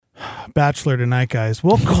Bachelor tonight, guys.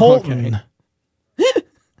 Well, Colton.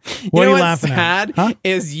 What are you laughing at? Huh?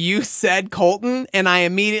 Is you said Colton, and I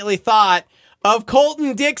immediately thought of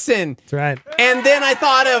Colton Dixon. That's right. And then I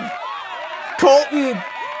thought of Colton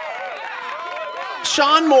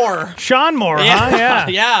Sean Moore. Sean Moore, huh? Yeah.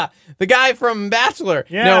 Yeah. The guy from Bachelor.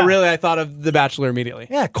 Yeah. No, really, I thought of The Bachelor immediately.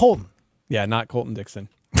 Yeah, Colton. Yeah, not Colton Dixon.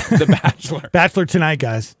 The Bachelor. Bachelor tonight,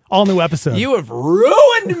 guys. All new episode. You have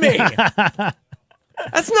ruined me.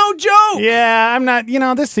 That's no joke. Yeah, I'm not,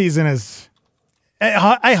 this season is,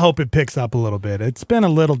 I hope it picks up a little bit. It's been a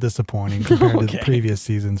little disappointing compared to the previous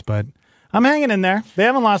seasons, but I'm hanging in there. They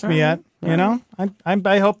haven't lost me yet.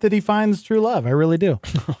 I hope that he finds true love. I really do.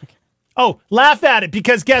 Oh, laugh at it,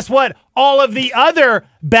 because guess what? All of the other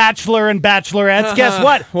Bachelor and Bachelorettes, guess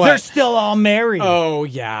what? They're still all married. Oh,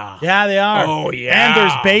 yeah. Yeah, they are. Oh, yeah. And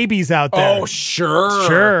there's babies out there. Oh, sure.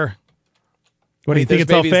 Sure. What do you think?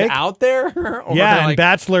 It's all fake? Out there? Yeah, in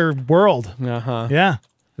Bachelor world. Uh-huh. Yeah,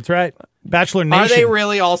 that's right. Bachelor Nation. Are they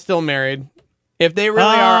really all still married? If they really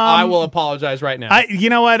are, I will apologize right now. You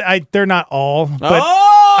know what? They're not all, but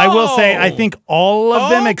I will say I think all of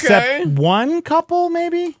them except one couple,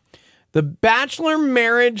 maybe. The Bachelor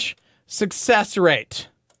marriage success rate.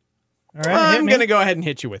 All right, I'm going to go ahead and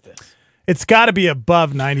hit you with this. It's got to be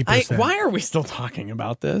above 90%. Why are we still talking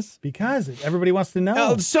about this? Because everybody wants to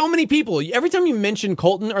know. So many people. Every time you mention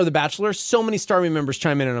Colton or The Bachelor, so many Starry members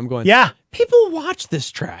chime in, and I'm going, yeah. People watch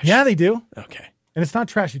this trash. Yeah, they do. Okay. And it's not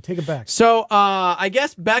trash. You take it back. So I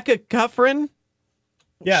guess Becca Kufrin.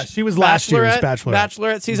 Yeah, she was last year's Bachelorette.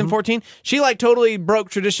 Bachelorette season 14. She totally broke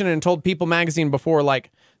tradition and told People magazine before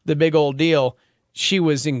the big old deal. She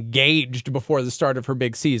was engaged before the start of her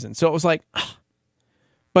big season. So it was like,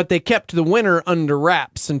 but they kept the winner under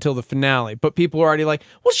wraps until the finale. But people were already like,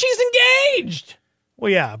 well, she's engaged.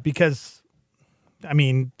 Well, yeah, because,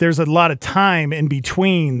 there's a lot of time in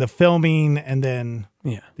between the filming and then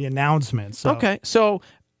the announcement. So. Okay, so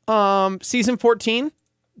season 14,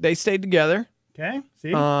 they stayed together. Okay,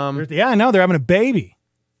 see? I know, they're having a baby.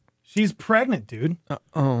 She's pregnant, dude.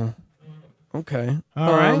 Okay.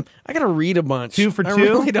 All right. I got to read a bunch. 2 for 2? I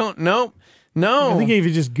really don't know. No. I think if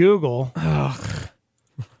you just Google.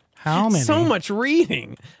 How many? So much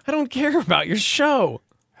reading. I don't care about your show.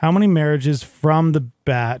 How many marriages from The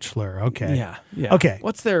Bachelor? Okay. Yeah. Okay.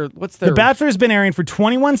 What's their? The Bachelor has been airing for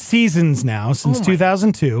 21 seasons now, since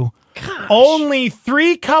 2002. Gosh. Only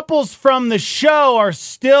 3 couples from the show are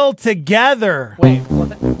still together. Wait. When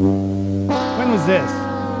was this?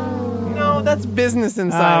 No, that's Business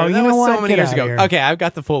Insider. That was so many years ago. Here. Okay, I've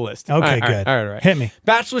got the full list. Okay, good. All right. Hit me.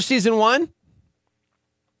 Bachelor season 1.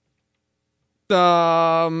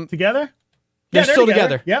 Together? They're still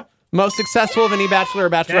together. Yep. Most successful of any Bachelor or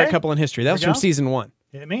Bachelorette couple in history. That was from season 1.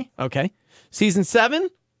 Hit me. Okay. Season 7.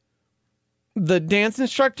 The dance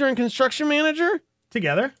instructor and construction manager.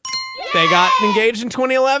 Together. They got engaged in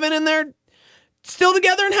 2011 and they're still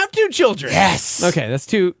together and have 2 children. Yes. Okay, that's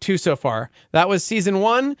two so far. That was season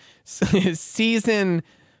 1. Season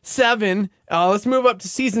 7. Let's move up to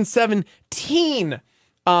season 17.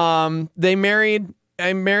 I married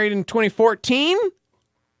in 2014.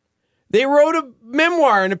 They wrote a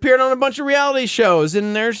memoir and appeared on a bunch of reality shows,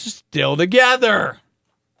 and they're still together.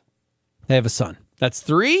 They have a son. That's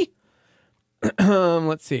 3.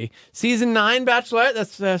 Let's see. Season 9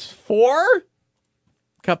 Bachelorette, that's 4.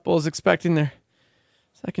 Couple is expecting their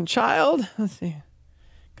second child. Let's see.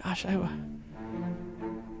 Gosh,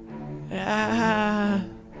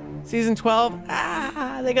 season 12.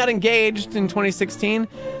 They got engaged in 2016.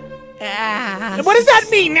 What does that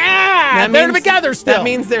mean? They're together still. That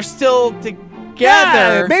means they're still together.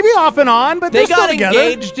 Yeah, maybe off and on, but they're still together. They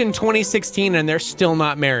got engaged in 2016 and they're still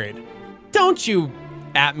not married. Don't you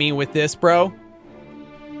at me with this, bro.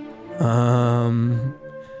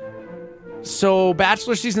 So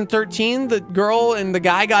Bachelor season 13, the girl and the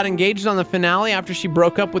guy got engaged on the finale after she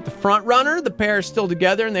broke up with the front runner. The pair are still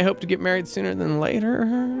together and they hope to get married sooner than later.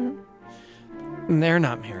 And they're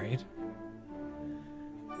not married.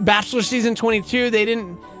 Bachelor season 22, they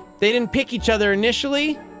didn't pick each other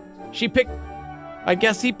initially. He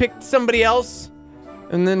picked somebody else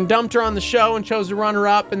and then dumped her on the show and chose to run her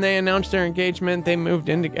up, and they announced their engagement. They moved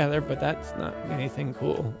in together, but that's not anything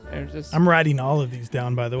cool. I'm writing all of these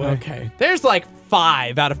down, by the way. Okay. There's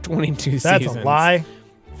 5 out of 22 seasons. That's a lie.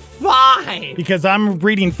 5! Because I'm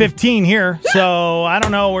reading 15 here, so I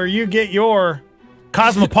don't know where you get your...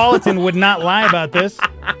 Cosmopolitan would not lie about this.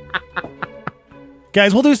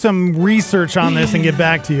 Guys, we'll do some research on this and get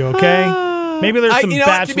back to you, okay? Maybe there's some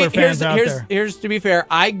Bachelor fans out there. Here's to be fair,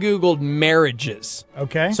 I Googled marriages.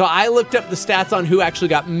 Okay. So I looked up the stats on who actually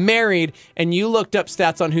got married, and you looked up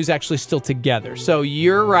stats on who's actually still together. So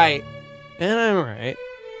you're right. And I'm right.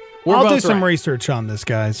 We're I'll do both some right. research on this,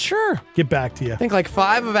 guys. Sure. Get back to you. I think like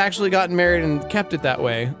 5 have actually gotten married and kept it that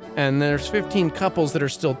way. And there's 15 couples that are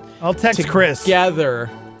still I'll text Chris. together.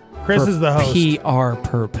 Chris for is the host. PR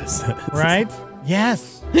purposes. Right?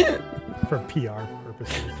 Yes. For PR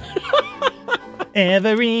purposes.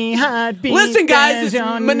 Every heartbeat. Listen, guys, has it's your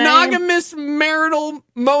name. Monogamous Marital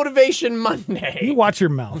Motivation Monday. You watch your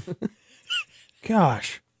mouth.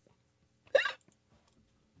 Gosh.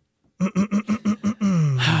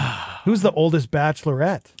 Who's the oldest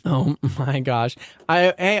bachelorette? Oh my gosh.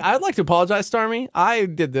 I'd like to apologize, Stormy. I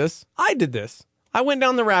did this. I went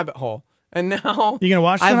down the rabbit hole. And now You gonna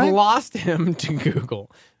watch tonight? I've lost him to Google.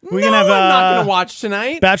 We're gonna have, I'm not gonna watch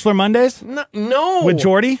tonight. Bachelor Mondays? No. With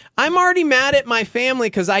Jordy? I'm already mad at my family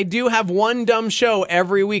because I do have one dumb show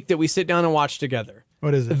every week that we sit down and watch together.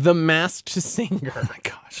 What is it? The Masked Singer. Oh my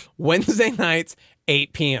gosh. Wednesday nights,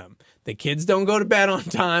 8 p.m. The kids don't go to bed on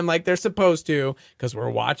time like they're supposed to because we're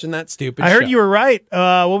watching that stupid show. I heard you were right.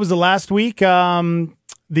 What was the last week?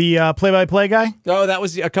 The play-by-play guy? Oh, that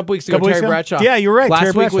was a couple weeks ago, Couple weeks Terry ago? Bradshaw. Yeah, you're right, Last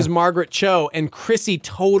Terry week Bradshaw. was Margaret Cho, and Chrissy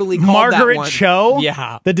totally called that Margaret one. Cho?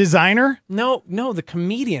 Yeah. The designer? No, the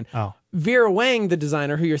comedian. Oh. Vera Wang, the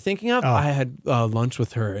designer who you're thinking of, Oh. I had lunch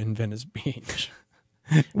with her in Venice Beach.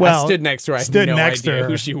 Well, I stood next to her. I had stood no next to idea her.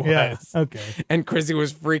 who she was. Yeah, okay. And Chrissy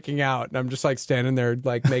was freaking out. And I'm just like standing there,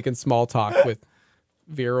 like making small talk with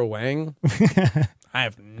Vera Wang. I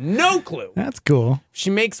have no clue. That's cool. She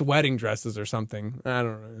makes wedding dresses or something. I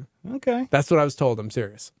don't know. Okay. That's what I was told. I'm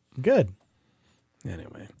serious. Good.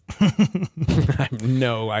 Anyway, I have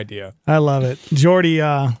no idea. I love it. Jordy,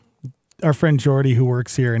 our friend Jordy, who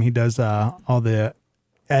works here, and he does all the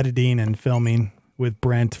editing and filming with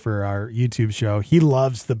Brent for our YouTube show. He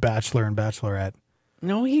loves The Bachelor and Bachelorette.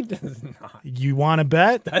 No, he does not. You want to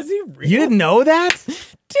bet? Does he really? You didn't know that?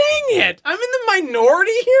 Dang it. I'm in the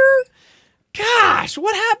minority here? Gosh,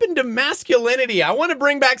 what happened to masculinity? I want to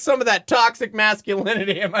bring back some of that toxic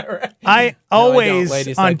masculinity. Am I right? I don't, always,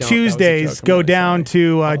 ladies, I on don't. That was a Tuesdays, joke. I'm go really down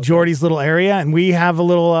sorry. to Jordy's little area, and we have a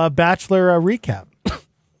little Bachelor recap.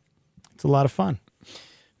 It's a lot of fun.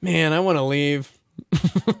 Man, I want to leave.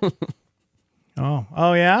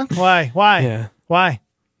 Oh yeah? Why? Yeah. Why?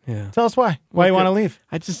 Yeah. Tell us why. Why you want to leave?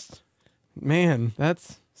 Man,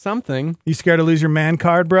 that's something. You scared to lose your man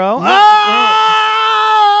card, bro?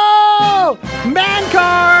 Oh! Man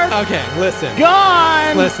card! Okay, listen.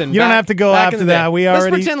 Gone! Listen, You don't back- have to go back in after the that. day. We Let's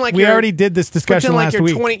already pretend like we you're- already did this discussion Pretend like last you're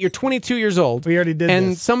week. 20, you're 22 years old. We already did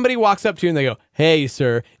And this. somebody walks up to you and they go, "Hey,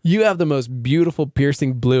 sir, you have the most beautiful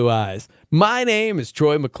piercing blue eyes. My name is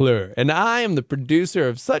Troy McClure, and I am the producer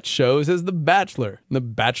of such shows as The Bachelor and The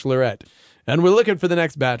Bachelorette. And we're looking for the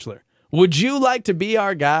next Bachelor. Would you like to be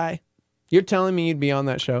our guy?" You're telling me you'd be on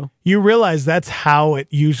that show? You realize that's how it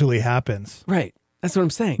usually happens. Right. That's what I'm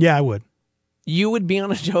saying. Yeah, I would. You would be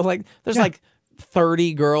on a show like, there's Yeah. like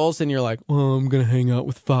 30 girls, and you're like, "Well, I'm going to hang out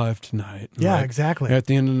with 5 tonight." And Yeah, like, exactly. At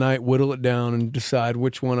the end of the night, whittle it down and decide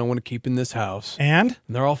which one I want to keep in this house. And?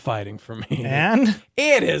 And they're all fighting for me. And?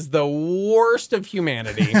 It is the worst of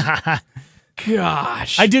humanity.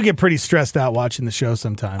 Gosh. I do get pretty stressed out watching the show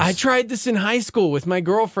sometimes. I tried this in high school with my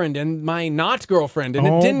girlfriend and my not girlfriend, and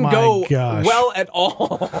Oh it didn't my go gosh. well at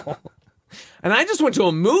all. And I just went to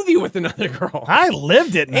a movie with another girl. I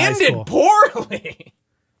lived it in high and school. did poorly.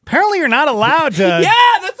 Apparently you're not alled to Yeah,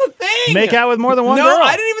 that's the thing. make out with more than one no, girl.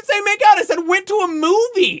 I didn't even say make out. I said went to a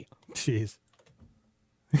movie. Jeez.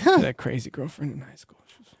 That crazy girlfriend in high school.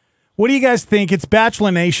 What do you guys think? It's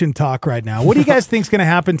Bachelor Nation talk right now. What do you guys think's going to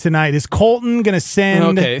happen tonight? Is Colton going to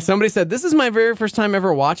send... Okay, somebody said, "This is my very first time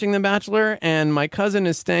ever watching The Bachelor, and my cousin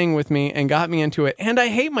is staying with me and got me into it, and I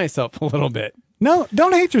hate myself a little bit." No,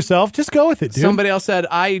 don't hate yourself. Just go with it, dude. Somebody else said,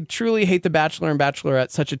 "I truly hate The Bachelor and Bachelorette.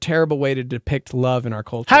 Such a terrible way to depict love in our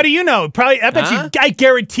culture." How do you know? Probably. I bet Huh? you. I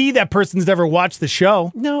guarantee that person's never watched the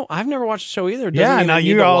show. No, I've never watched the show either. Doesn't Yeah, mean now I need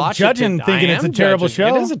you're to all watch it judging, to- thinking I it's a am terrible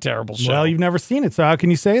judging. show. It is a terrible show. Well, you've never seen it, so how can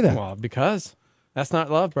you say that? Well, because that's not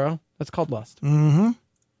love, bro. That's called lust. Mm-hmm.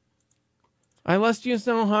 I lust you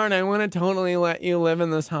so hard. I want to totally let you live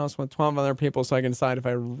in this house with 12 other people so I can decide if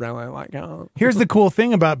I really like you. Here's the cool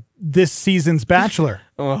thing about this season's Bachelor.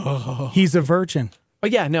 Oh. He's a virgin,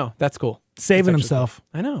 Yeah, no, that's cool. saving That's actually himself.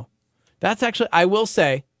 I know. That's actually, I will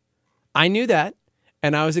say, I knew that,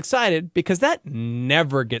 and I was excited because that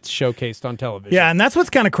never gets showcased on television. Yeah, and that's what's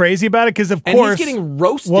kind of crazy about it, because of And course he's getting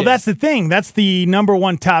roasted. Well, that's the thing. That's the number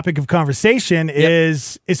one topic of conversation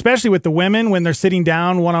is, especially with the women, when they're sitting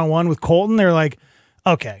down one-on-one with Colton, they're like,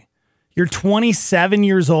 okay, you're 27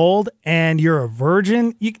 years old and you're a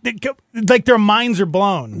virgin. Like their minds are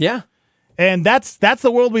blown. Yeah. And that's the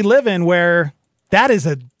world we live in, where that is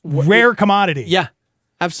a rare commodity. Yeah,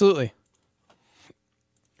 absolutely.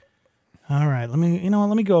 All right, let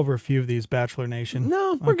me go over a few of these, Bachelor Nation.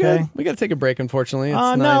 No, we're good. We got to take a break, unfortunately.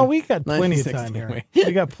 It's No, we got plenty of 9:60 time here. anyway.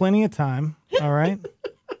 We got plenty of time. All right.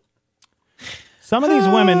 Some of these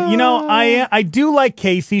women, I do like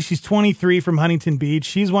Casey. She's 23 from Huntington Beach.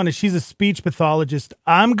 She's a speech pathologist.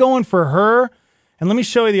 I'm going for her, and let me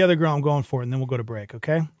show you the other girl I'm going for, and then we'll go to break.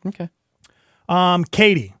 Okay. Okay.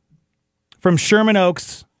 Katie from Sherman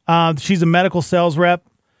Oaks. She's a medical sales rep.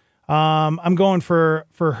 I'm going for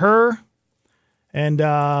her. And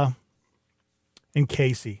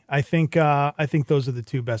Casey. I think those are the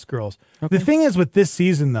two best girls. Okay. The thing is with this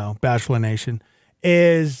season, though, Bachelor Nation,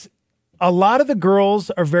 is a lot of the girls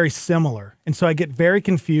are very similar. And so I get very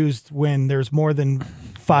confused when there's more than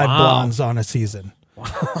 5 blondes on a season.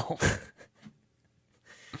 Wow.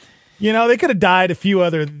 They could have dyed a few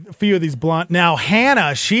of these blonde. Now,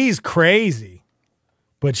 Hannah, she's crazy,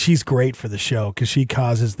 but she's great for the show because she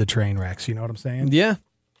causes the train wrecks. You know what I'm saying? Yeah.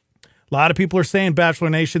 A lot of people are saying, Bachelor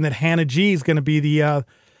Nation, that Hannah G is going to be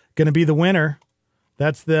the winner.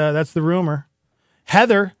 That's the rumor.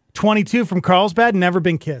 Heather, 22 from Carlsbad, never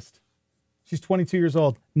been kissed. She's 22 years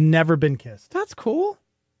old, never been kissed. That's cool.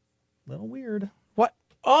 Little weird. What?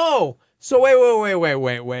 Oh, so wait.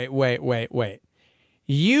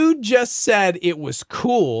 You just said it was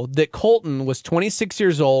cool that Colton was 26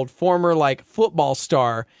 years old, former football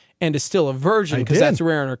star, and is still a virgin because that's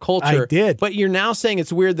rare in our culture. I did. But you're now saying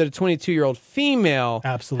it's weird that a 22-year-old female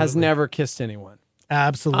Absolutely. has never kissed anyone.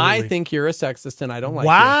 Absolutely. I think you're a sexist and I don't like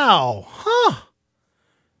Wow. Huh.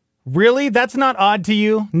 Really? That's not odd to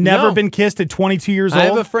you? Never No. been kissed at 22 years you. old? I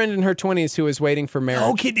have a friend in her 20s who is waiting for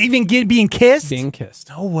marriage. Okay, even being kissed? Being kissed.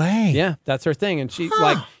 No way. Yeah, that's her thing. And she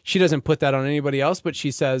she doesn't put that on anybody else, but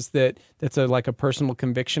she says that that's a personal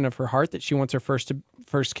conviction of her heart that she wants her first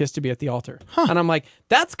kiss to be at the altar. And I'm like,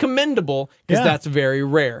 that's commendable because that's very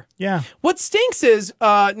rare. Yeah. What stinks is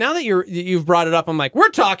now that you've brought it up, I'm like, we're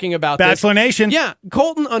talking about Bachelor Nation. Yeah,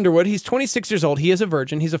 Colton Underwood, he's 26 years old. He is a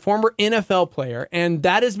virgin. He's a former NFL player, and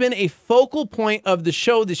that has been a focal point of the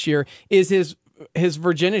show this year is his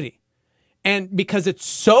virginity. And because it's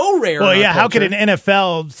so rare. Well, in our how culture, could an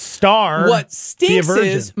NFL star what be a stinks virgin?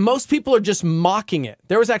 is most people are just mocking it.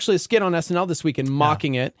 There was actually a skit on SNL this weekend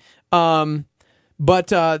mocking it. But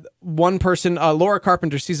one person, Laura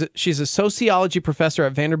Carpenter, she's a sociology professor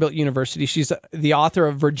at Vanderbilt University. She's the author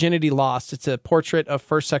of Virginity Lost. It's a portrait of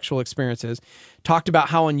first sexual experiences. Talked about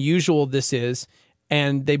how unusual this is.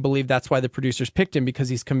 And they believe that's why the producers picked him because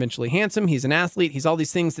he's conventionally handsome. He's an athlete. He's all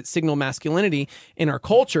these things that signal masculinity in our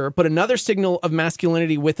culture. But another signal of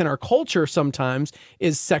masculinity within our culture sometimes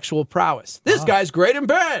is sexual prowess. This guy's great in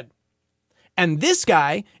bed. And this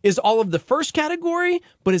guy is all of the first category,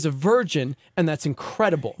 but is a virgin, and that's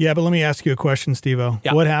incredible. Yeah, but let me ask you a question, Steve-O.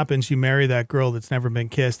 Yeah. What happens? You marry that girl that's never been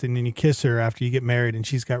kissed, and then you kiss her after you get married, and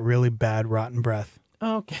she's got really bad, rotten breath.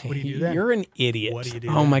 Okay. What do you do then? You're an idiot. What do you do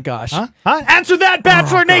Oh, then? my gosh. Huh? Answer that,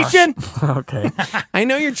 Bachelor Nation! Okay. I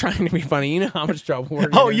know you're trying to be funny. You know how much trouble we're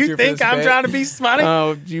Oh, gonna you do for think this I'm bit. trying to be funny?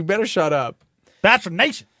 Oh, you better shut up. Bachelor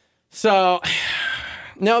Nation. So,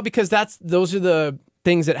 no, because those are the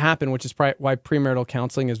things that happen, which is why premarital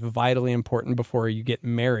counseling is vitally important before you get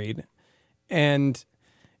married. And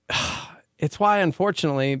it's why,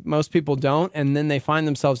 unfortunately, most people don't. And then they find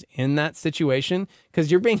themselves in that situation because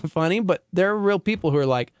you're being funny, but there are real people who are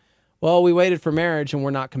like, well, we waited for marriage and we're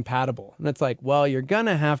not compatible. And it's like, well, you're going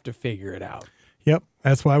to have to figure it out. Yep.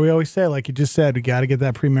 That's why we always say, like you just said, we got to get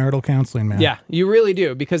that premarital counseling, man. Yeah, you really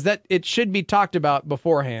do, because it should be talked about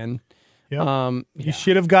beforehand. Yep. You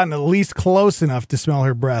should have gotten at least close enough to smell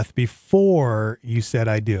her breath before you said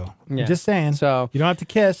I do. Yeah. I'm just saying. So you don't have to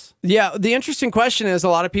kiss. Yeah, the interesting question is a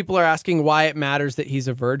lot of people are asking why it matters that he's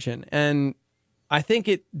a virgin. And I think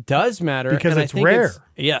it does matter. Because and it's I think rare.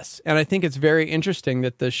 Yes. And I think it's very interesting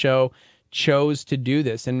that the show chose to do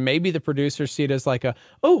this. And maybe the producers see it as like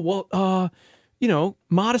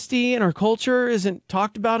modesty in our culture isn't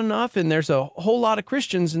talked about enough. And there's a whole lot of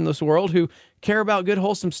Christians in this world who care about good,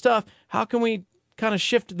 wholesome stuff. How can we kind of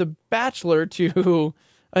shift The Bachelor to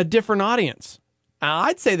a different audience?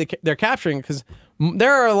 I'd say they're capturing it because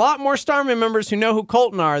there are a lot more Starman members who know who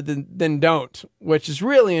Colton are than don't, which is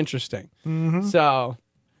really interesting. Mm-hmm. So,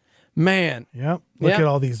 man. Yep. Look at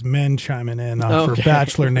all these men chiming in for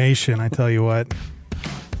Bachelor Nation. I tell you what.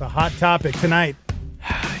 It's a hot topic tonight.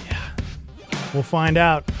 Yeah. We'll find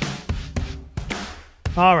out.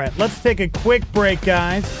 All right. Let's take a quick break,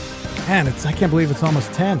 guys. Man, I can't believe it's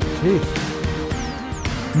almost 10. Jeez.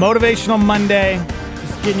 Motivational Monday.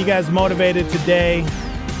 Just getting you guys motivated today.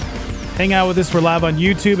 Hang out with us. We're live on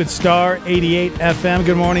YouTube at Star 88 FM.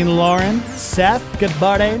 Good morning, Lauren. Seth, good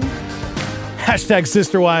morning. Hashtag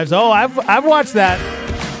Sister Wives. Oh, I've watched that.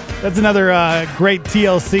 That's another great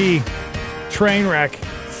TLC train wreck.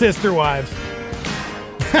 Sister Wives.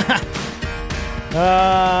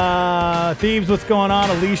 Thieves, what's going on?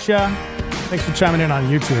 Alicia, thanks for chiming in on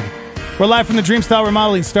YouTube. We're live from the Dreamstyle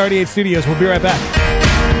Remodeling Star 88 Studios. We'll be right back.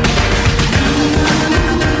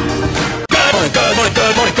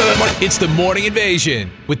 Good morning. It's the Morning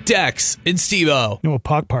Invasion with Dex and Steve-O. You know what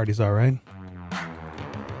POC parties are, right?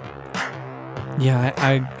 Yeah,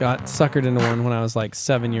 I got suckered into one when I was like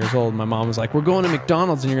 7 years old. My mom was like, "We're going to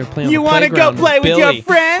McDonald's and you're gonna play on the wanna playground go play with your Billy."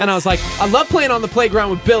 friends? And I was like, "I love playing on the playground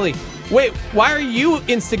with Billy." Wait, why are you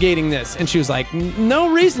instigating this? And she was like,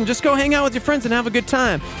 "No reason. Just go hang out with your friends and have a good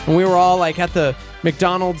time." And we were all like at the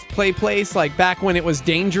McDonald's play place, like back when it was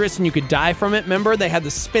dangerous and you could die from it. Remember, they had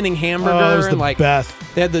the spinning hamburger Oh, it was and the like best.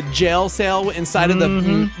 they had the jail cell inside of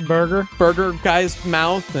the burger guy's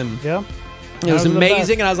mouth, and Yep. it was Those are the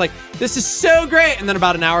amazing. And I was like, "This is so great." And then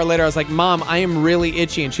about an hour later, I was like, "Mom, I am really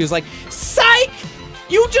itchy." And she was like, "Psych!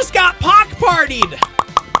 You just got pock-partied."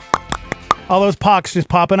 All those POCs just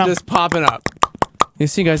popping up. Just popping up. You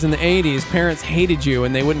see, guys, in the 80s, parents hated you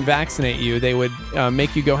and they wouldn't vaccinate you. They would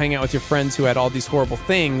make you go hang out with your friends who had all these horrible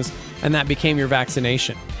things, and that became your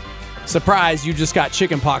vaccination. Surprise, you just got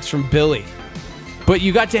chickenpox from Billy. But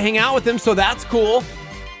you got to hang out with him, so that's cool.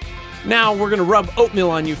 Now we're going to rub oatmeal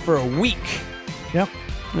on you for a week. Yep.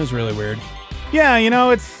 It was really weird. Yeah, you know,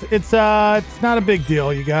 it's not a big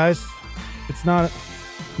deal, you guys. It's not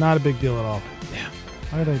a big deal at all. Yeah.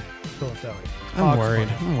 Why did I spell it that way? I'm POCs worried.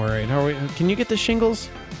 party. I'm worried. Can you get the shingles?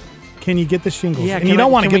 Can you get the shingles? Yeah, and can you don't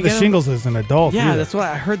I- want to can get we the get 'em? shingles as an adult. Yeah, either. that's what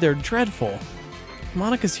I heard. They're dreadful.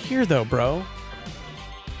 Monica's here, though, bro.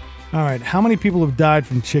 All right. How many people have died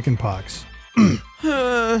from chickenpox?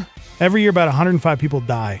 Every year, about 105 people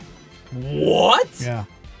die. What? Yeah.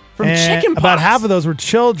 From And chickenpox? about half of those were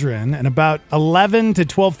children, and about 11 to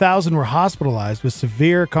 12,000 were hospitalized with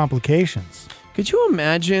severe complications. Could you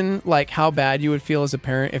imagine like how bad you would feel as a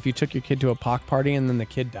parent if you took your kid to a POC party and then the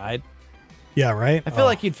kid died? Yeah, right? I feel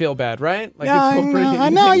like you'd feel bad, right? Like yeah, you'd feel I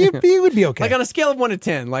know. You would be okay. Like on a scale of 1 to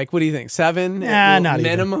 10, like what do you think? 7? Nah, not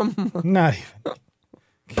even. minimum. Not even.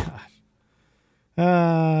 Gosh.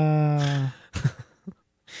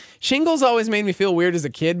 Shingles always made me feel weird as a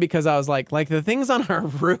kid because I was like the things on our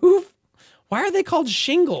roof. Why are they called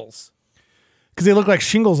shingles? Because they look like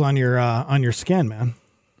shingles on your skin, man.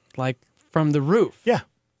 Like from the roof. Yeah,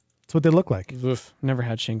 that's what they look like. Oof, never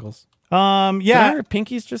had shingles. Yeah. Did our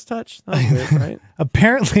pinkies just touch? That was weird, right?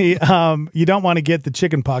 Apparently, you don't want to get the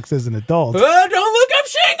chicken pox as an adult. Don't look up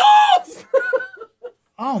shingles.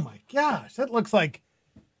 Oh my gosh, that looks like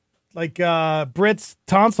Brit's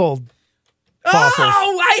tonsil fossils.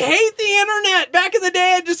 Oh, I hate the internet. Back in the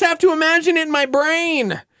day, I just have to imagine it in my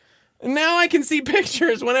brain. Now I can see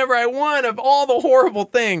pictures whenever I want of all the horrible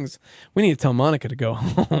things. We need to tell Monica to go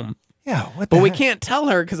home. Yeah, what? But we can't tell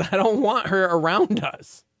her because I don't want her around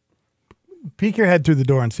us. Peek your head through the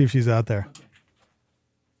door and see if she's out there. Okay.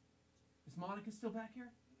 Is Monica still back here?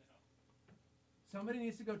 Somebody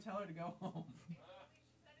needs to go tell her to go home.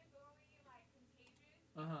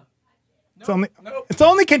 Uh-huh. It's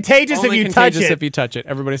only contagious Only if you contagious touch it. if you touch it.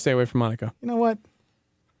 Everybody stay away from Monica. You know what?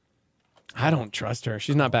 I don't trust her.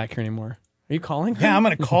 She's not back here anymore. Are you calling her? Yeah, I'm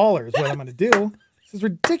gonna call her. Is what I'm gonna do. This is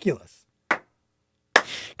ridiculous.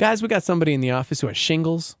 Guys, we got somebody in the office who has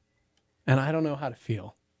shingles, and I don't know how to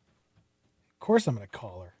feel. Of course, I'm gonna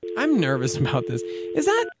call her. I'm nervous about this.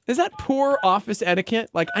 Is that poor office etiquette?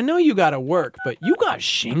 Like, I know you got to work, but you got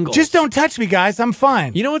shingles. Just don't touch me, guys. I'm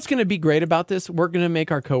fine. You know what's going to be great about this? We're going to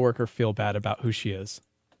make our coworker feel bad about who she is.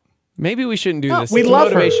 Maybe we shouldn't do this. We It's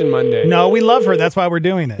love Motivation her. Monday. No, we love her. That's why we're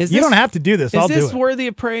doing it. Is You this- don't have to do this. I'll Is do this it. worthy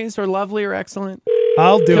of praise or lovely or excellent?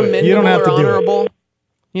 I'll do it. Commendable You don't have or to do it. honorable?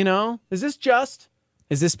 You know? Is this just?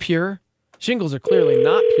 Is this pure? Shingles are clearly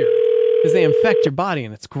not pure because they infect your body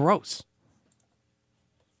and it's gross.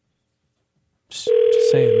 Just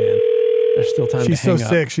saying, man. There's still time She's to hang so up.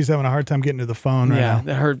 sick. She's having a hard time getting to the phone right Yeah,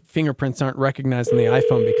 now. her fingerprints aren't recognized on the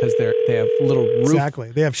iPhone because they have little roof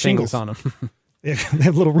Exactly. They have shingles shingles on them. They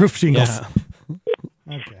have little roof shingles.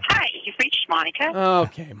 Yeah. Okay. Hi, you've reached Monica.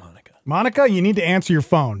 Okay, Monica. Monica, you need to answer your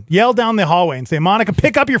phone. Yell down the hallway and say, Monica,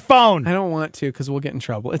 pick up your phone. I don't want to because we'll get in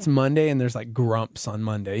trouble. It's Monday and there's like grumps on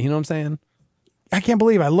Monday. You know what I'm saying? I can't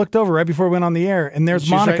believe I looked over right before we went on the air and there's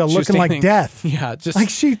She was Monica right- she was looking like standing- death. Yeah, just Like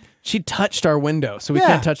she touched our window, so we Yeah.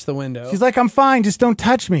 can't touch the window. she's like, I'm fine. Just don't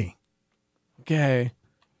touch me. Okay.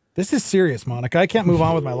 This is serious, Monica. I can't move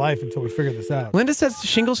on with my life until we figure this out. Linda says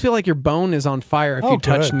shingles feel like your bone is on fire if Oh, you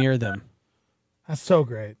touch good. near them. That's so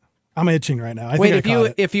great. I'm itching right now. I Wait, think I caught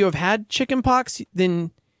it. if you have had chicken pox,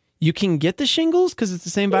 then you can get the shingles because it's the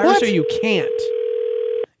same virus, What? or you can't.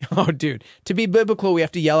 Oh, dude. To be biblical, we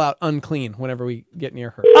have to yell out unclean whenever we get near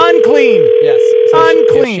her. Unclean. Yes. So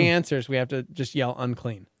Unclean. If she answers, we have to just yell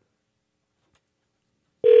unclean.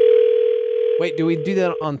 Wait, do we do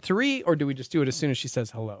that on 3 or do we just do it as soon as she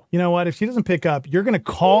says hello? You know what? If she doesn't pick up, you're going to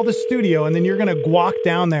call the studio and then you're going to walk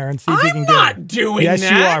down there and see if you can get her. I'm not doing yes,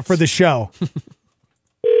 that. you are for the show.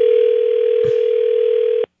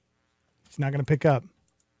 She's not going to pick up.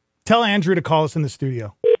 Tell Andrew to call us in the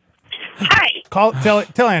studio. Hi.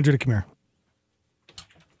 Tell Andrew to come here.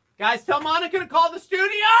 Guys, tell Monica to call the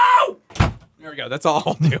studio! There we go. That's all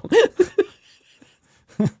I'll do.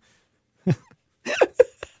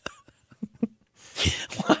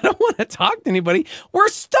 I don't want to talk to anybody. We're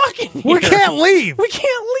stuck in here. We can't leave. We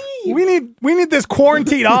can't leave. We need this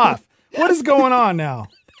quarantine off. What is going on now?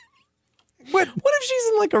 What if she's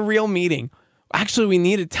in like a real meeting? Actually, we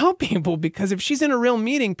need to tell people because if she's in a real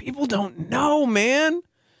meeting, people don't know, man.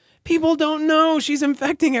 People don't know she's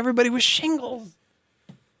infecting everybody with shingles.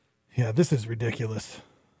 Yeah, this is ridiculous.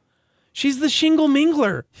 She's the shingle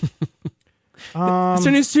mingler. It's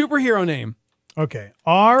her new superhero name. Okay.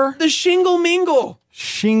 Are The shingle mingle.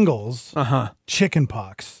 shingles Uh-huh. chicken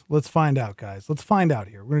pox? Let's find out, guys. Let's find out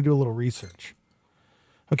here. We're going to do a little research.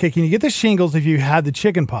 Okay, can you get the shingles if you had the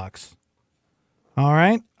chicken pox? All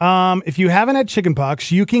right. If you haven't had chicken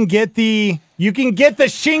pox, you can get the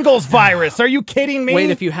shingles virus. Are you kidding me? Wait,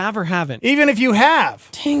 if you have or haven't. Even if you have.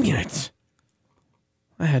 Dang it.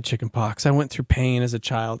 I had chicken pox. I went through pain as a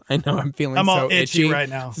child. I know I'm feeling I'm so all itchy right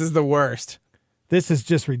now. This is the worst. This is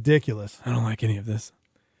just ridiculous. I don't like any of this.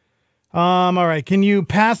 All right. Can you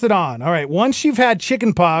pass it on? All right. Once you've had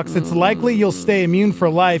chicken pox, it's likely you'll stay immune for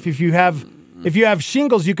life. If you have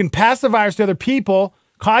shingles, you can pass the virus to other people,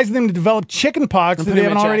 causing them to develop chicken pox if they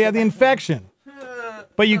haven't already had the infection.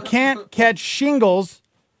 But you can't catch shingles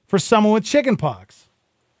for someone with chicken pox.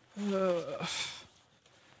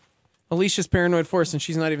 Alicia's paranoid for us, and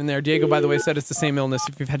she's not even there. Diego, by the way, said it's the same illness.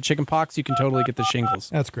 If you've had chicken pox, you can totally get the shingles.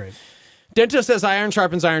 That's great. Dento says iron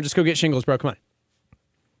sharpens iron. Just go get shingles, bro. Come on.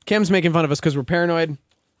 Kim's making fun of us because we're paranoid.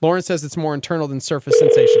 Lauren says it's more internal than surface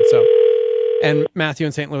sensation. So, and Matthew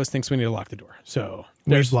in St. Louis thinks we need to lock the door. So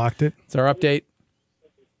We've locked it. it's our update.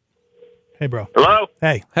 Hey, bro. Hello?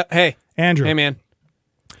 Hey, Hey, Andrew. Hey, man.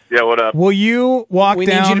 Yeah, what up? Will you walk We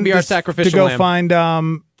need down you to be our to sacrificial go lamb.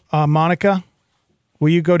 find Monica? Will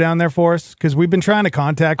you go down there for us? Because we've been trying to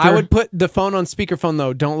contact her. I would put the phone on speakerphone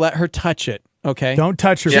though. Don't let her touch it. Okay. Don't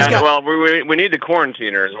touch her. Yeah, got- well, we need to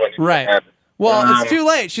quarantine her. Is what Right. happened. Well, it's too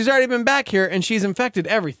late. She's already been back here and she's infected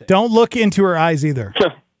everything. Don't look into her eyes either.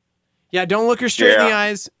 Yeah, don't look her straight in the Yeah.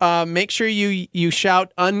 eyes. Make sure you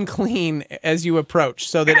shout unclean as you approach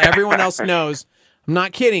so that everyone else knows. I'm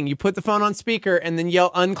not kidding. You put the phone on speaker and then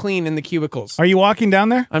yell unclean in the cubicles. Are you walking down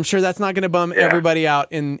there? I'm sure that's not going to bum everybody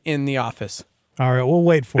out in the office. All right, we'll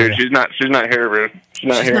wait for Dude, you. she's not here, bro. She's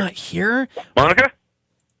not She's here. not here?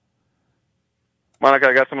 Monica,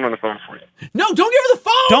 I got someone on the phone for you. No, don't give her the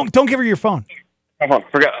phone. Don't give her your phone. Come on,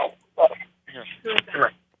 forget.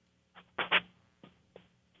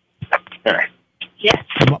 Here. Yes.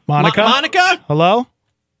 Monica? Monica? Hello?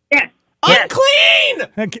 Yes.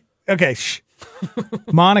 Unclean! Okay, shh.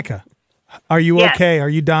 Monica, are you Yes. okay? Are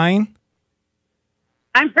you dying?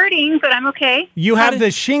 I'm hurting, but I'm okay. You have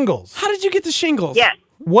the shingles. How did you get the shingles? Yes.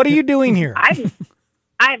 What are you doing here? I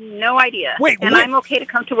have no idea. Wait, and what? I'm okay to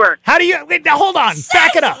come to work. How do you... Wait, now, hold on.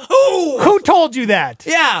 Back it up. Who told you that?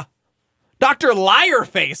 Yeah. Dr.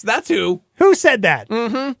 Liarface. That's who. Who said that?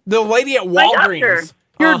 The lady at My doctor. Walgreens.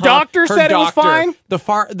 Your doctor Her said it was doctor. fine?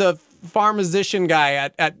 The pharmacist guy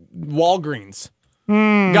at Walgreens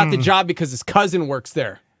got the job because his cousin works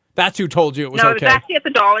there. That's who told you it was No, it okay. was actually at the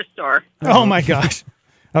dollar store. Oh, my gosh.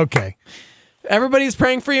 Okay. Everybody's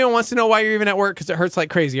praying for you and wants to know why you're even at work because it hurts like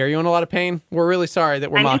crazy. Are you in a lot of pain? We're really sorry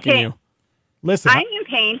that we're I'm in mocking pain. you. Listen, I'm in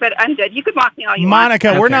pain, but I'm good. You could mock me all you Monica,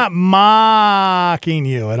 Okay. we're not mocking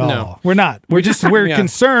you at all. No. We're not. We're Yeah.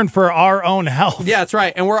 concerned for our own health. Yeah, that's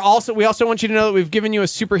right. And we also want you to know that we've given you a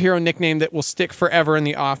superhero nickname that will stick forever in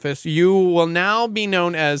the office. You will now be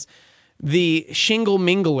known as the Shingle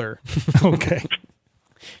Mingler Okay.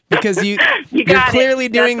 because you're got it. clearly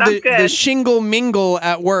That doing sounds the good. shingle mingle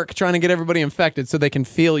at work, trying to get everybody infected so they can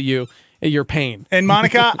feel your pain. And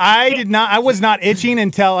Monica, I was not itching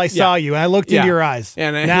until I saw you. And I looked into your eyes.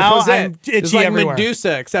 And now was I'm it. It's itchy like everywhere.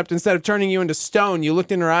 Medusa, except instead of turning you into stone, you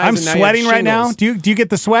looked in her eyes. I'm and now you have sweating right now. shingles. Do you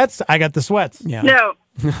get the sweats? I got the sweats. Yeah. No.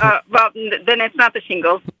 Then it's not the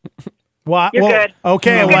shingles. Well, You're good.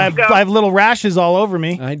 Okay, You're well, good to go. I have little rashes all over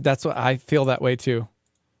me. That's what I feel that way too.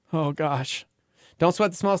 Oh gosh. Don't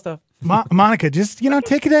sweat the small stuff. Monica, just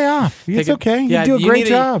take a day off. It's okay. You do a great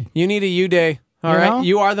job. You need a U day. All right. know?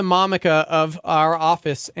 You are the Momica of our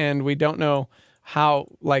office, and we don't know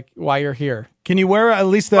why you're here. Can you wear at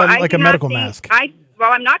least Well, I like do a not medical think- mask?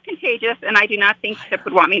 I'm not contagious, and I do not think Chip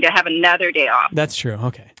would want me to have another day off. That's true.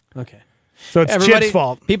 Okay. So it's Everybody, Chip's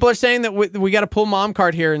fault. People are saying that we got to pull mom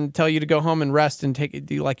card here and tell you to go home and rest and take it.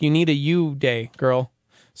 Like, you need a you day, girl.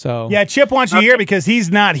 So Yeah, Chip wants you here because he's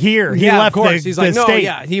not here. He left of course. the, He's the like, no, state.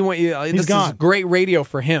 yeah, he went. This gone. is great radio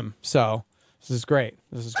for him. So this is great.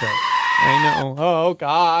 I know. Oh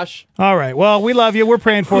gosh. All right. Well, we love you. We're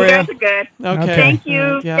praying for You you. guys are good. Okay. Thank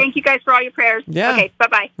you. Yeah. Thank you guys for all your prayers. Yeah. Okay,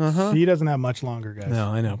 bye-bye. He doesn't have much longer, guys. No,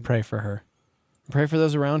 I know. Pray for her. Pray for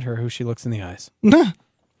those around her who she looks in the eyes. That's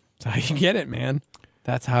how you get it, man.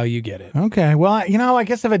 That's how you get it. Okay. Well, I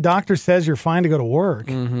guess if a doctor says you're fine to go to work,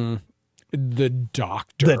 The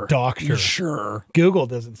doctor. The doctor. Sure. Google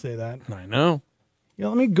doesn't say that. I know.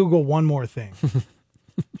 Let me Google one more thing.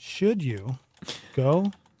 Should you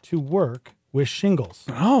go to work with shingles?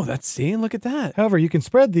 Oh, look at that. However, you can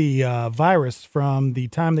spread the virus from the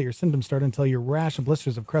time that your symptoms start until your rash and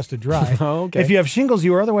blisters have crusted dry. Oh, okay. If you have shingles,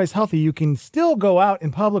 you are otherwise healthy, you can still go out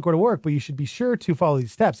in public or to work, but you should be sure to follow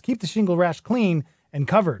these steps. Keep the shingle rash clean and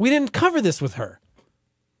covered. We didn't cover this with her.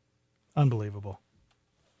 Unbelievable.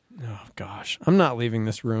 Oh, gosh. I'm not leaving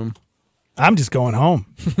this room. I'm just going home.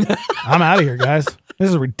 I'm out of here, guys. This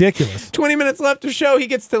is ridiculous. 20 minutes left to show. He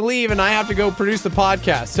gets to leave, and I have to go produce the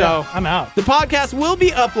podcast. So I'm out. the podcast will be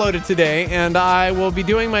uploaded today, and I will be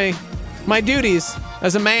doing my duties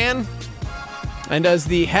as a man and as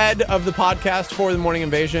the head of the podcast for The Morning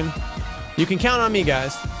Invasion. You can count on me,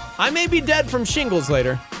 guys. I may be dead from shingles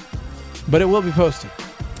later, but it will be posted.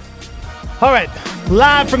 All right.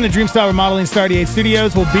 Live from the Dreamstar Remodeling Star 88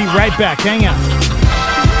 Studios. We'll be right back. Hang out.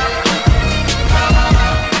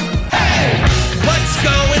 What's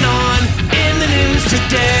going on in the news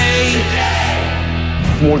today?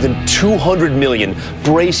 More than 200 million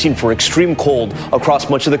bracing for extreme cold across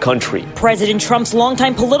much of the country. President Trump's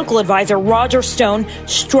longtime political advisor, Roger Stone,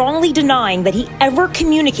 strongly denying that he ever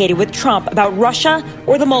communicated with Trump about Russia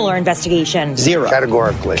or the Mueller investigation. Zero.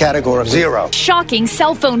 Categorically. Zero. Shocking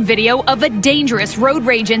cell phone video of a dangerous road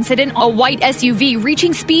rage incident, a white SUV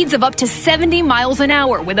reaching speeds of up to 70 miles an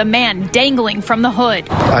hour with a man dangling from the hood.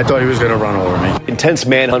 I thought he was going to run over me. Intense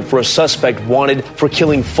manhunt for a suspect wanted for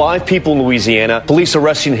killing 5 people in Louisiana. Police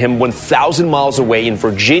arresting him 1,000 miles away in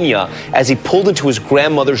Virginia as he pulled into his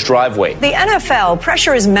grandmother's driveway. The NFL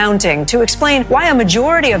pressure is mounting to explain why a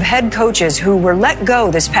majority of head coaches who were let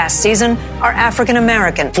go this past season are African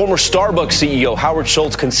American. Former Starbucks CEO Howard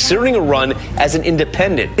Schultz considering a run as an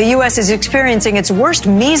independent. The U.S. is experiencing its worst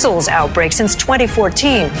measles outbreak since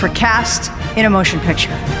 2014. For cast in a motion picture.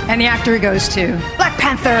 And the actor goes to Black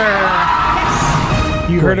Panther.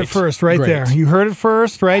 You heard it first right there. You heard it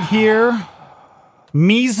first right here.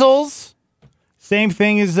 Measles, same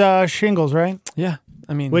thing as shingles, right? Yeah.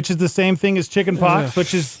 I mean, Which is the same thing as chicken pox,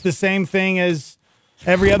 which is the same thing as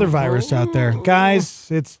every other virus out there. Guys,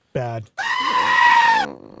 it's bad.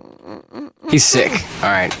 He's sick. All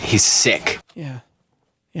right. He's sick. Yeah.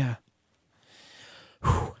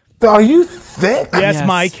 Are you sick? Yes,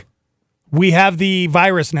 Mike. We have the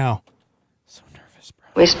virus now. So nervous, bro.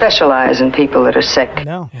 We specialize in people that are sick. I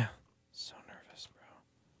know. Yeah. So nervous,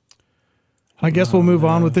 bro. I guess we'll move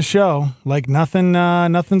on with the show. Like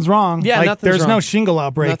nothing's wrong. Yeah, like, nothing's there's no wrong. shingle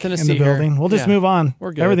outbreak Nothing to in the see here. building. We'll just Yeah. move on.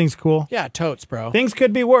 We're good. Everything's cool. Yeah, totes, bro. Things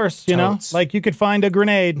could be worse, you Totes. know? Like you could find a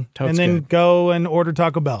grenade Totes and then good. go and order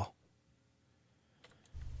Taco Bell.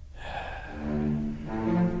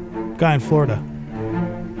 Guy in Florida.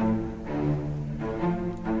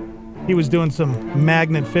 He was doing some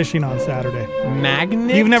magnet fishing on Saturday.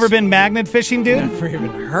 Magnet? You've never been magnet fishing, dude? Never even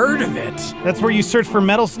heard of it. That's where you search for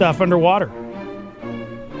metal stuff underwater.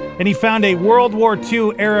 And he found a World War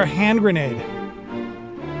II era hand grenade.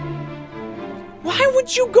 Why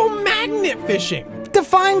would you go magnet fishing? To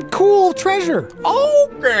find cool treasure.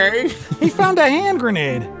 Okay. He found a hand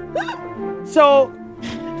grenade. So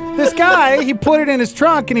this guy, he put it in his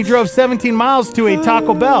trunk and he drove 17 miles to a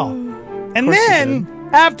Taco Bell. And then,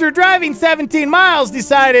 after driving 17 miles,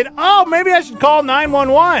 decided, oh, maybe I should call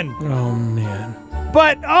 911. Oh, man.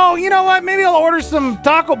 But, you know what? Maybe I'll order some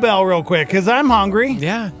Taco Bell real quick because I'm hungry.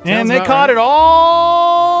 Yeah. And they caught it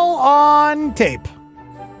all on tape.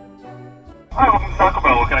 Hi, welcome to Taco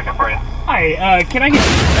Bell. What can I get for you? Hi, can I get...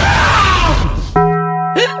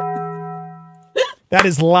 That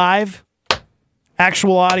is live,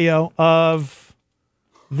 actual audio of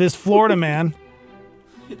this Florida man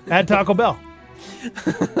at Taco Bell.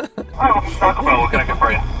 Hi, welcome to Taco Bell. What can I get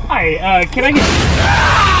for you? Hi, can I get...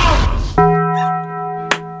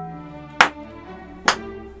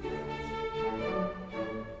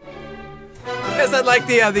 I'd like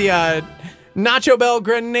the Nacho Bell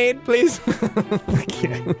grenade, please.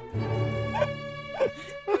 Okay.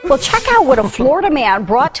 Well, check out what a Florida man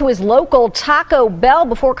brought to his local Taco Bell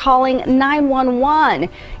before calling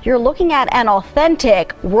 911. You're looking at an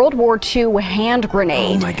authentic World War II hand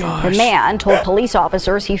grenade. Oh my gosh. The man told police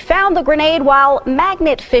officers he found the grenade while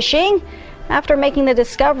magnet fishing. After making the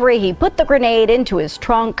discovery, he put the grenade into his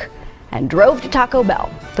trunk and drove to Taco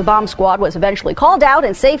Bell. The bomb squad was eventually called out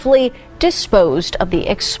and safely disposed of the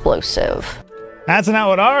explosive. That's not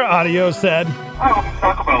what our audio said. Hi, welcome to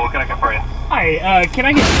Taco Bell. What can I get for you? Hi, can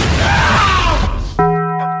I get...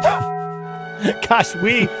 Gosh,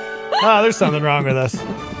 there's something wrong with us.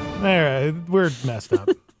 We're messed up.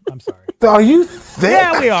 I'm sorry. Are you thick?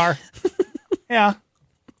 Yeah, we are. Yeah.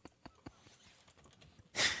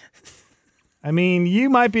 I mean, you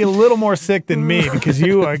might be a little more sick than me because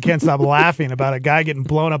you can't stop laughing about a guy getting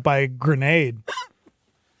blown up by a grenade.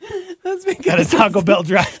 That's At a because Taco Bell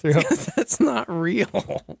drive-thru. that's not real.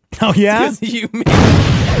 Oh, yeah? You made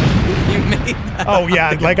that. Oh,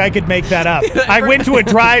 yeah, like I could make that up. I went to a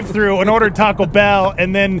drive-thru and ordered Taco Bell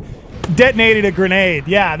and then detonated a grenade.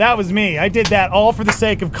 Yeah, that was me. I did that all for the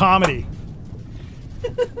sake of comedy.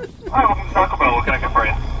 Hi, welcome to Taco Bell. What can I get for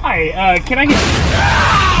you? Hi, can I get...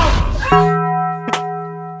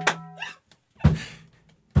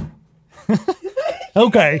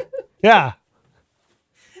 Okay. Yeah.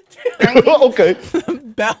 Okay.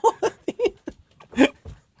 Bell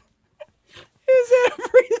is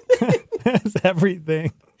everything. That's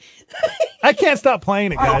everything. I can't stop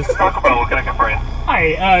playing it, Hi, guys. welcome to Taco Bell. What can I get for you?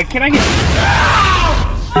 Hi, can I get...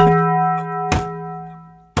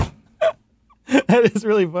 That is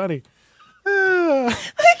really funny. I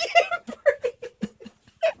can't breathe.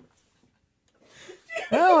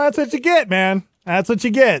 Well, that's what you get, man. That's what you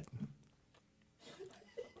get.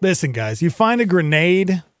 Listen, guys, you find a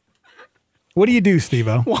grenade. What do you do,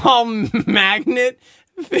 Steve-O? While magnet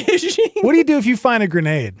fishing? What do you do if you find a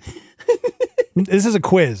grenade? This is a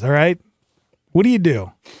quiz, all right? What do you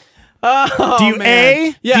do? Oh, Do you man.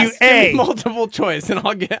 A? Yes, Do you A? give me multiple choice, and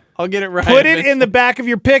I'll get it right. Put it in the back of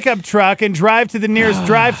your pickup truck and drive to the nearest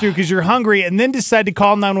drive-thru because you're hungry, and then decide to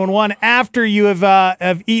call 911 after you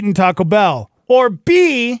have eaten Taco Bell. Or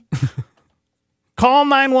B, call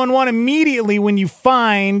 911 immediately when you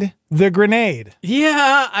find the grenade.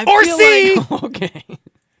 Yeah, I Or feel C, like okay.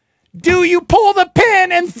 Do you pull the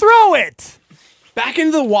pin and throw it? Back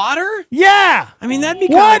into the water? Yeah. I mean, that'd be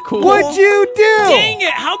kind of cool. What would you do? Dang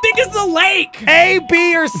it! How big is the lake? A,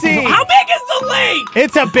 B, or C? How big is the lake?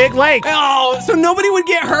 It's a big lake. Oh, so nobody would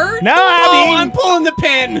get hurt? No, I mean, I'm pulling the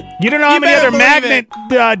pin. You don't know how many better other believe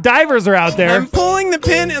magnet divers are out there. I'm pulling the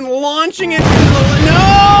pin and launching it into the...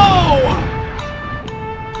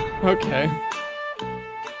 No! Okay.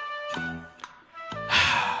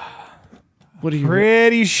 What are you...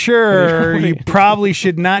 Pretty sure what are you you- probably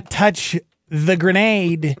should not touch the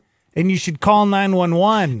grenade and you should call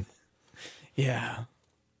 911. Yeah.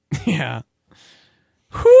 Yeah.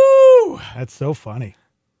 Whoo! That's so funny.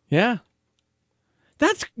 Yeah.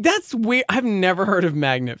 That's weird. I've never heard of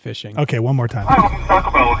magnet fishing. Okay, one more time. Hi, welcome to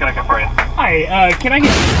Taco Bell. What can I get for you? Hi, can I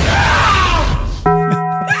get...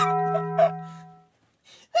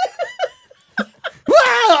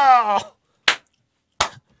 Wow!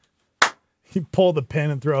 You pull the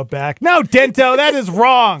pin and throw it back. No, Dento, that is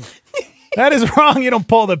wrong. That is wrong. You don't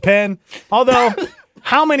pull the pin. Although,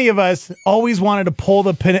 how many of us always wanted to pull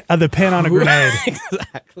the pin on a grenade?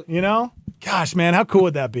 Exactly. You know? Gosh, man, how cool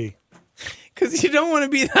would that be? Because you don't want to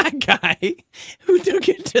be that guy who took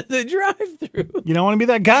it to the drive-thru. You don't want to be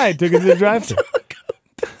that guy who took it to the drive-thru.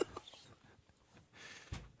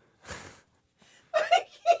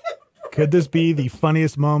 Could this be the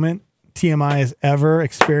funniest moment TMI has ever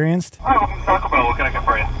experienced? Hi, welcome to Taco Bell. What can I get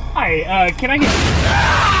for you? Hi, can I get...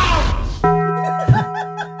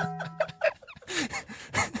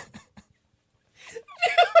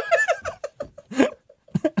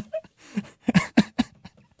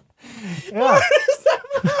 Yeah.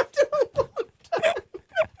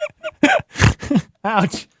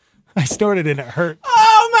 Ouch. I snorted and it hurt.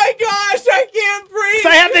 Oh my gosh, I can't breathe.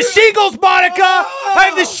 I have the shingles, Monica! I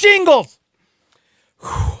have the shingles!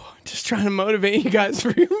 Just trying to motivate you guys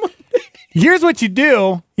for your Monday. Here's what you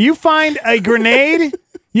do. You find a grenade,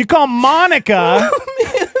 you call Monica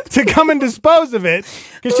to come and dispose of it,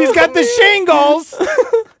 because she's got the shingles.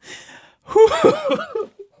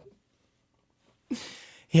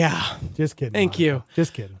 Yeah. Just kidding. Thank Monica. you.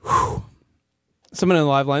 Just kidding. Someone in the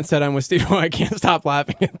live line said I'm with Steve. I can't stop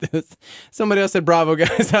laughing at this. Somebody else said, bravo,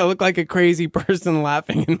 guys. I look like a crazy person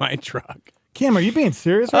laughing in my truck. Kim, are you being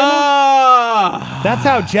serious right now? now? That's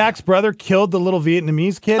how Jack's brother killed the little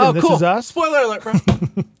Vietnamese kid, and this cool. is us? Spoiler alert, bro.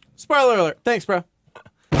 Spoiler alert. Thanks, bro.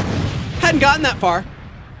 Hadn't gotten that far.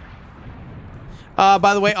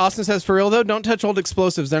 By the way, Austin says, for real, though, don't touch old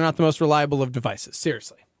explosives. They're not the most reliable of devices.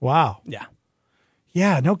 Seriously. Wow. Yeah.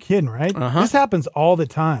 Yeah, no kidding, right? This happens all the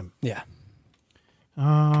time. Yeah.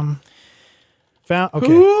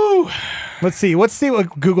 Okay. Ooh. Let's see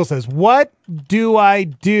what Google says. What do I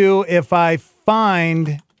do if I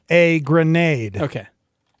find a grenade? Okay.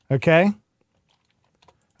 Okay?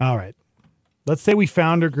 All right. Let's say we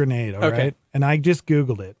found a grenade, all right? And I just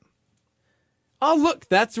Googled it. Oh, look,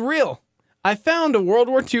 that's real. I found a World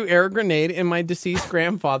War II era grenade in my deceased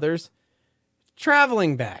grandfather's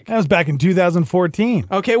traveling bag. That was back in 2014.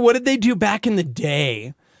 Okay, what did they do back in the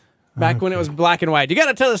day? Back when it was black and white. You got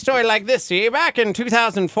to tell the story like this, see? Back in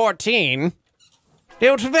 2014,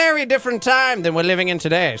 it was a very different time than we're living in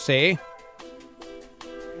today, see?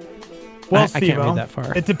 Well, I can't read that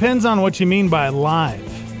far. It depends on what you mean by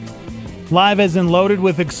live. Live as in loaded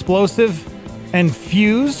with explosive and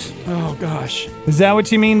fuse? Oh, gosh. Is that what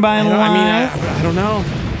you mean by live? I don't know.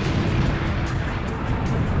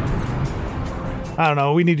 I don't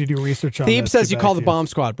know. We need to do research on this. Thebe says you call the bomb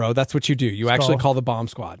squad, bro. That's what you do. You actually call the bomb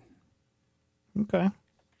squad. Okay.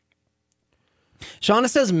 Shauna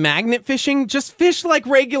says magnet fishing. Just fish like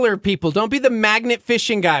regular people. Don't be the magnet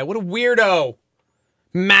fishing guy. What a weirdo.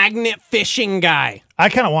 Magnet fishing guy. I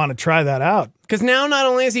kind of want to try that out. Because now not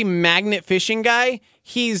only is he magnet fishing guy,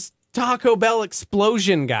 he's Taco Bell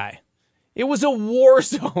explosion guy. It was a war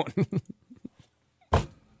zone.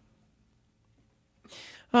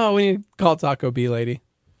 Oh, we need to call Taco B lady.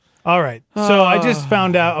 All right. So I just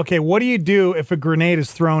found out, okay, what do you do if a grenade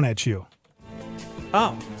is thrown at you?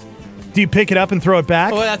 Oh. Do you pick it up and throw it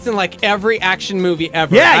back? Oh, that's in like every action movie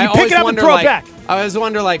ever. Yeah, you pick it up and throw it back. I always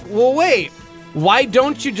wonder like, well, wait, why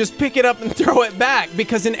don't you just pick it up and throw it back?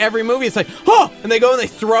 Because in every movie it's like, oh, and they go and they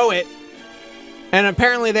throw it. And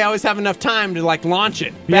apparently they always have enough time to like launch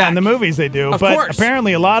it back. Yeah, in the movies they do. Of but course.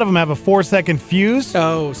 apparently a lot of them have a 4-second fuse.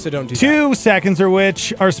 Oh, so don't do that. 2 seconds of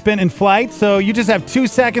which are spent in flight. So you just have 2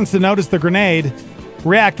 seconds to notice the grenade.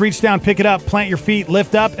 React, reach down, pick it up, plant your feet,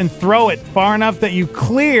 lift up, and throw it far enough that you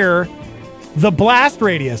clear the blast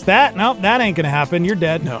radius. That ain't gonna happen. You're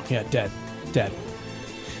dead. No, yeah, dead.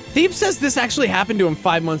 Thebe says this actually happened to him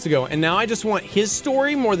 5 months ago, and now I just want his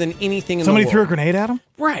story more than anything in Somebody the world. threw a grenade at him?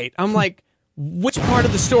 Right. I'm like, which part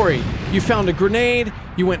of the story? You found a grenade,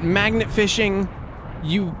 you went magnet fishing,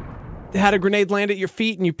 you had a grenade land at your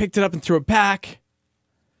feet, and you picked it up and threw it back.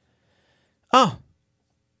 Oh.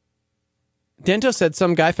 Dento said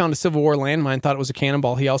some guy found a Civil War landmine, thought it was a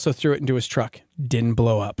cannonball. He also threw it into his truck. Didn't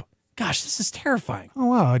blow up. Gosh, this is terrifying. Oh,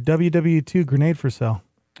 wow. A WW2 grenade for sale.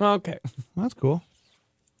 Okay. Well, that's cool.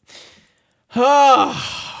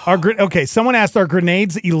 Okay, someone asked, are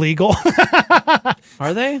grenades illegal?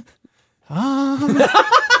 Are they? I'm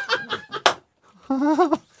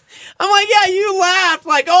like, yeah, you laugh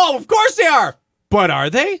like, oh, of course they are. But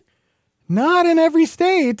are they? Not in every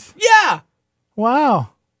state. Yeah. Wow.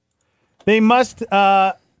 They must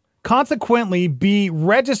consequently be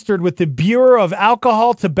registered with the Bureau of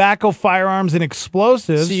Alcohol, Tobacco, Firearms, and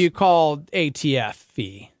Explosives. So you call ATF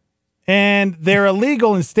fee. And they're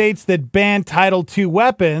illegal in states that ban Title II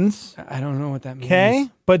weapons. I don't know what that means. Okay.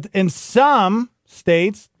 But in some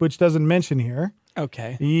states, which doesn't mention here,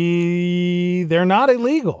 okay, they're not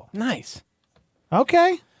illegal. Nice.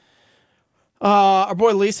 Okay. Our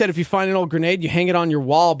boy Lee said if you find an old grenade, you hang it on your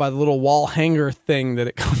wall by the little wall hanger thing that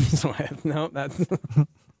it comes with. No, that's...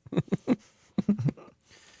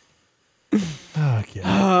 Okay.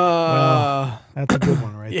 Well, that's a good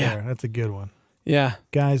one right there. That's a good one. Yeah.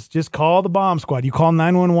 Guys, just call the bomb squad. You call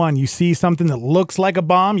 911. You see something that looks like a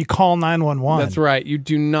bomb, you call 911. That's right. You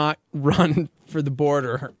do not run for the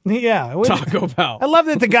border. Yeah. Taco Bell. I love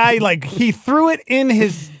that the guy, like, he threw it in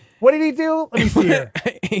his... What did he do? Let me see here.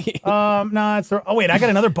 No, it's... Oh, wait, I got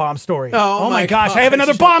another bomb story. Oh my gosh. I have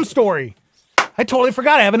another bomb story. I totally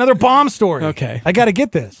forgot. I have another bomb story. Okay. I got to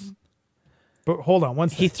get this. But hold on one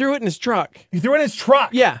second. He threw it in his truck. He threw it in his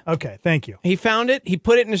truck? Yeah. Okay, thank you. He found it. He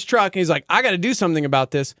put it in his truck. And he's like, I got to do something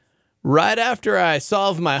about this right after I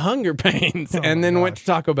solve my hunger pains. And then went to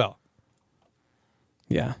Taco Bell.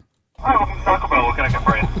 Yeah. Hi, welcome to Taco Bell. What can I get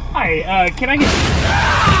for you? Hi, can I get...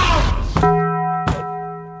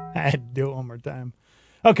 I had to do it one more time.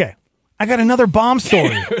 Okay, I got another bomb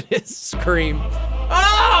story. His scream.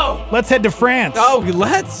 Oh! Let's head to France. Oh,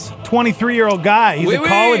 let's. 23-year-old guy. He's a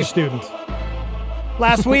college student.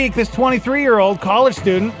 Last week, this 23-year-old college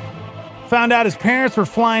student found out his parents were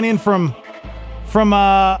flying in from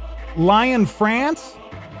Lyon, France.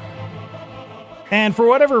 And for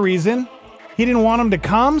whatever reason, he didn't want them to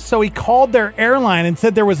come, so he called their airline and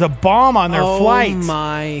said there was a bomb on their flight. Oh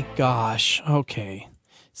my gosh. Okay.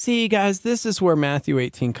 See, guys, this is where Matthew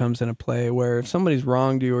 18 comes into play, where if somebody's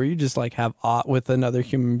wronged you or you just like have aught with another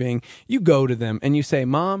human being, you go to them and you say,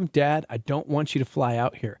 Mom, Dad, I don't want you to fly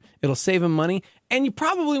out here. It'll save him money, and you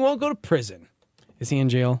probably won't go to prison. Is he in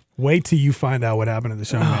jail? Wait till you find out what happened to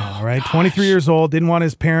this young man, all right? 23 years old, didn't want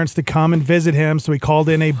his parents to come and visit him, so he called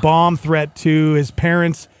in a bomb threat to his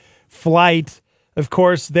parents' flight. Of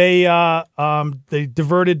course, they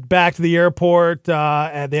diverted back to the airport,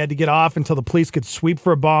 and they had to get off until the police could sweep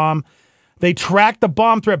for a bomb. They tracked the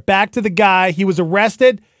bomb threat back to the guy. He was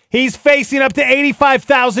arrested. He's facing up to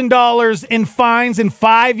 $85,000 in fines and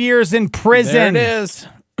 5 years in prison. There it is.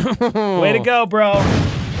 Way to go, bro.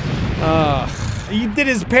 Did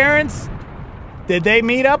his parents, did they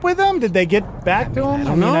meet up with him? Did they get back to him? I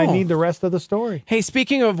don't know. I need the rest of the story. Hey,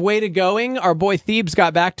 speaking of way to going, our boy Thebes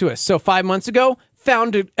got back to us. So 5 months ago,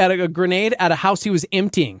 found a grenade at a house he was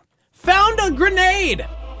emptying. Found a grenade!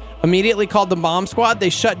 Immediately called the bomb squad. They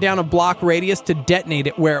shut down a block radius to detonate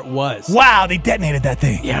it where it was. Wow, they detonated that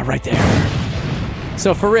thing. Yeah, right there.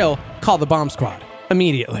 So for real, call the bomb squad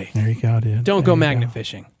immediately. There you go, dude. Don't go magnet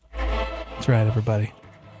fishing. That's right, everybody.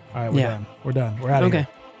 All right, we're done. We're done. We're out of here.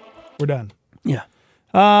 We're done. Yeah.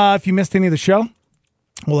 If you missed any of the show,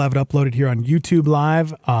 we'll have it uploaded here on YouTube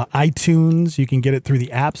Live, iTunes. You can get it through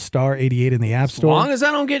the app, Star 88 in the App Store. As long as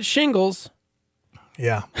I don't get shingles.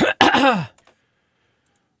 Yeah.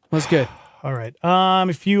 That's good. All right.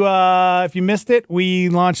 If you missed it, we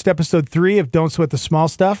launched episode 3 of Don't Sweat the Small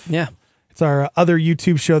Stuff. Yeah. It's our other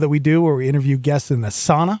YouTube show that we do where we interview guests in the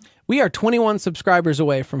sauna. We are 21 subscribers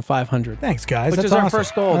away from 500. Thanks, guys. Which That's is our awesome.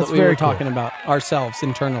 first goal That's that we very were cool. talking about ourselves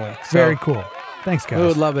internally. So Very cool. Thanks, guys. we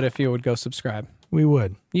would love it if you would go subscribe. We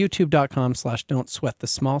would. YouTube.com/Don't Sweat the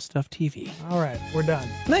Small Stuff TV. All right. We're done.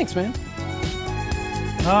 Thanks, man.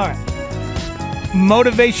 All right.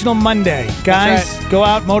 Motivational Monday. Guys, right. Go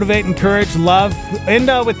out, motivate, encourage, love. End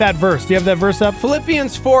with that verse. Do you have that verse up?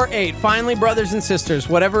 Philippians 4:8. Finally, brothers and sisters,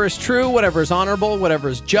 whatever is true, whatever is honorable, whatever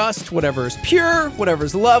is just, whatever is pure, whatever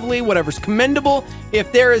is lovely, whatever is commendable,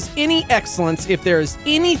 if there is any excellence, if there is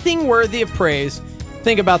anything worthy of praise,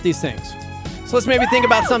 think about these things. So let's maybe think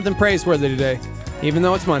about something praiseworthy today, even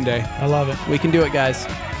though it's Monday. I love it. We can do it, guys.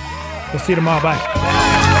 We'll see you tomorrow.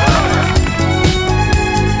 Bye.